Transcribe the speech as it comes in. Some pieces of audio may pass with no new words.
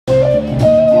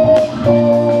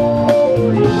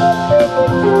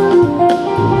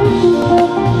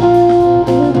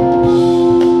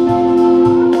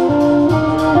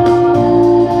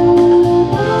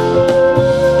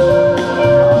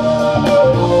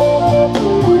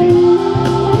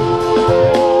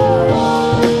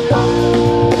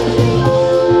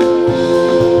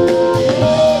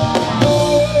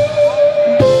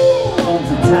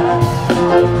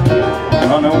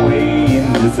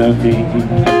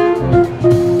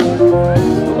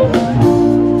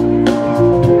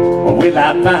will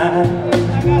I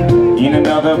find in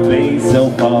another place so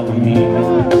far from here?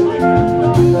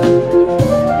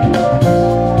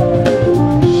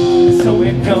 So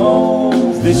it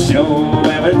goes to show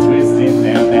ever twisting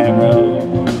down that road.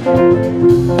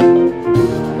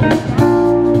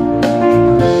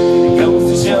 It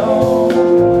goes to show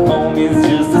home is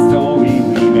just a story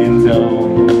we've been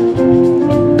told.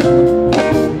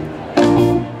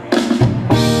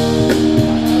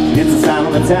 It's a sign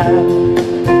of the time.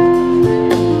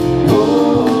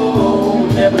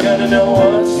 Never gonna know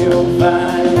what you'll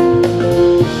find.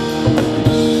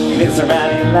 It's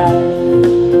around your life.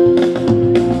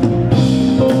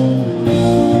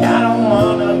 I don't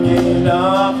wanna get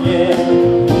off yet.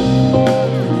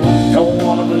 Don't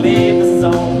wanna believe the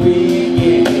song we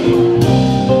get.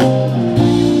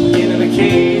 Into the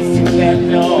case you left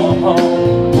your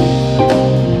home.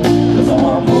 'Cause I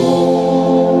wanna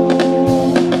move.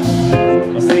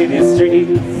 I'll see these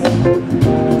streets,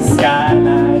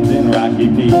 skylines and rocky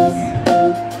peaks.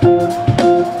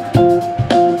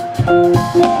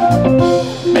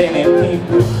 Many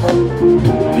people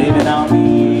living on the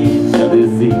edge of their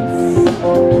seats.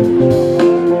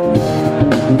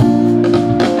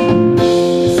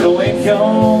 So it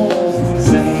goes to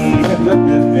say that the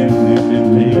business has been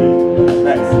paid.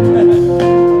 Nice.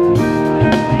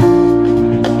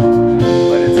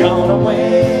 But it's gone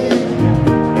away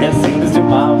as soon as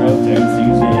tomorrow turns to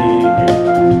shade.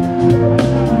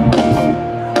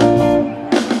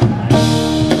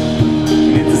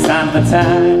 The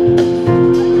time.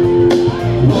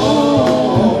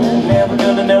 Whoa, never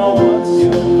gonna know what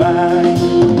you'll find.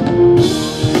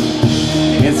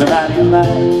 It's around your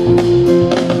life.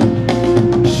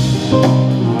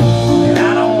 And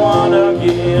I don't wanna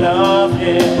get off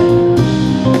yet.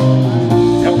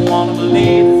 Don't wanna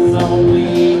believe this is all we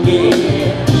get.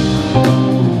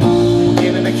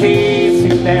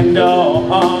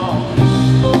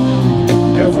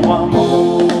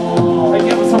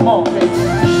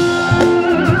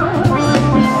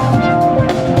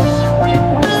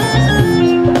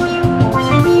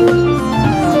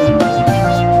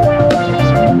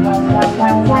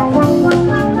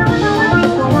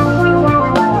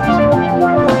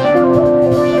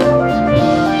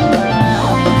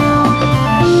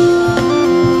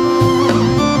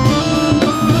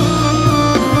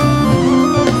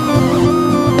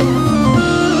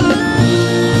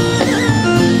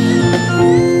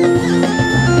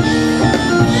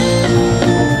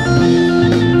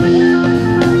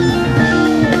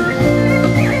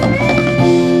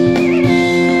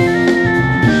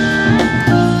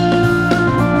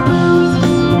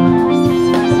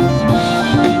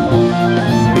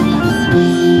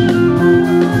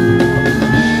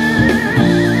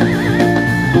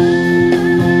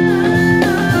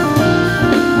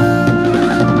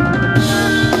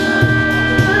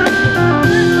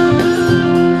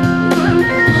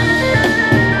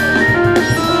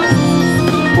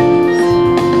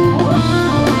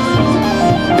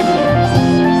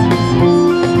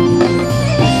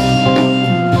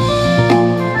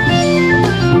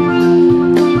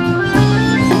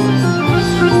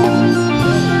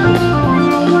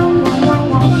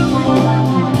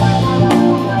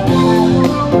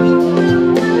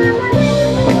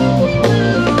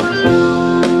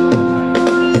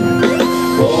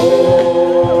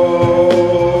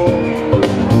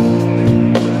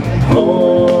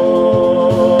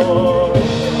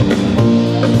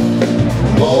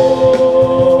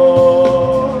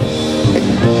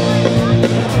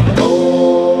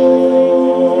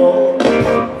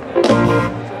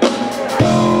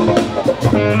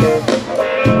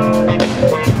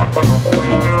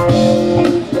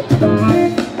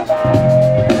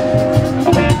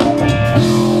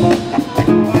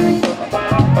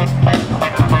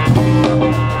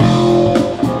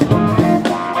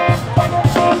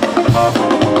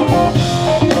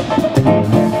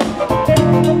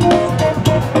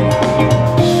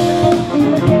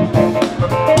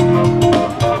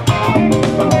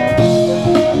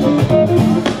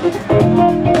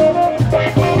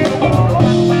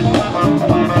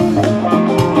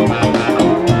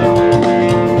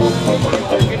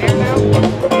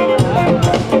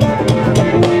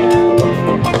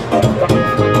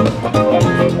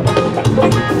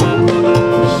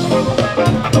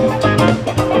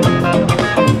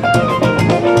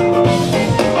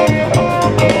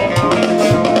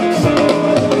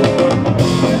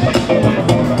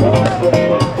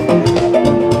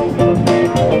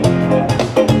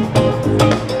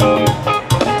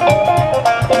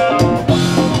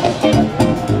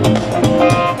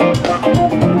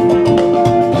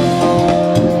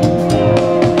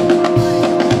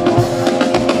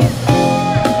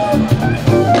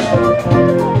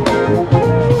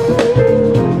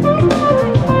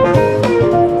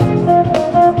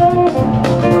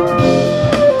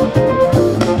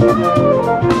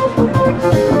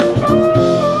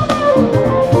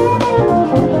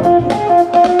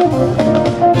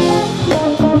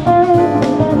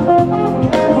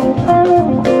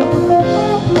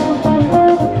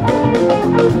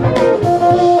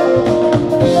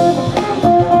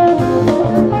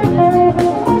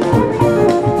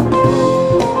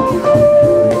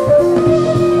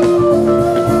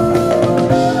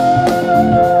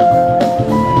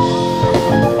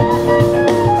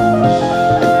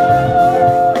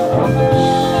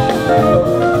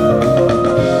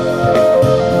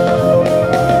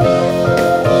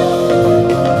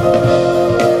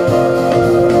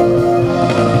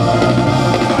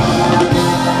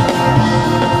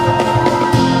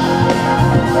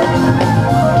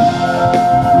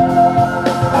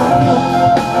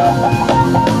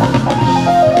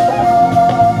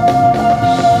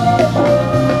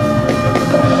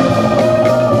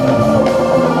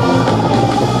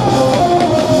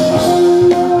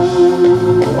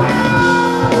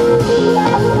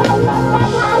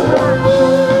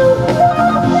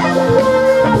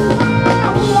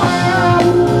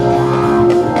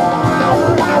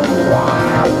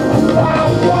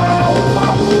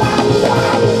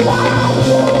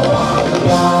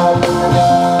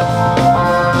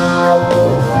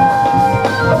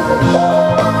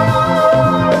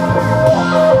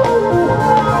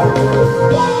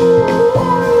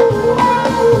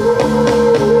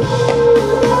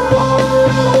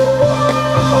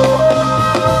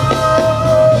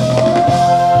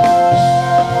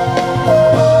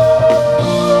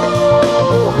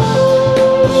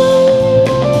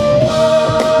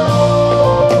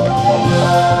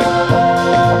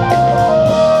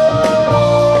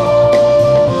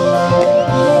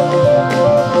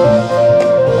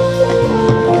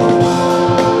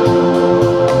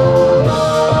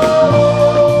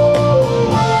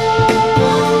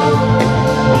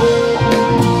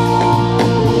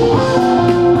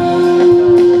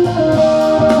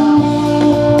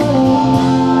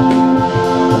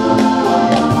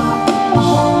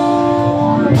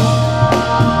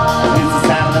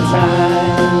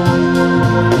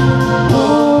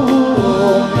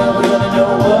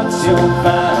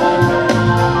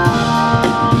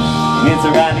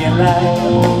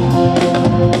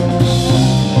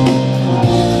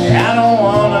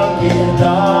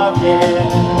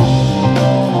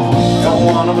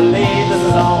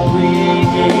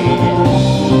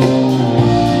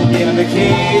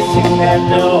 sing that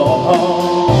door,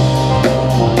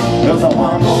 'cause I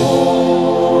want more.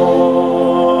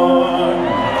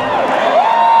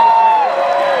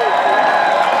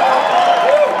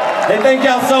 Hey, thank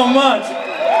y'all so much.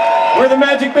 We're the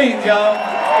Magic Beans, y'all.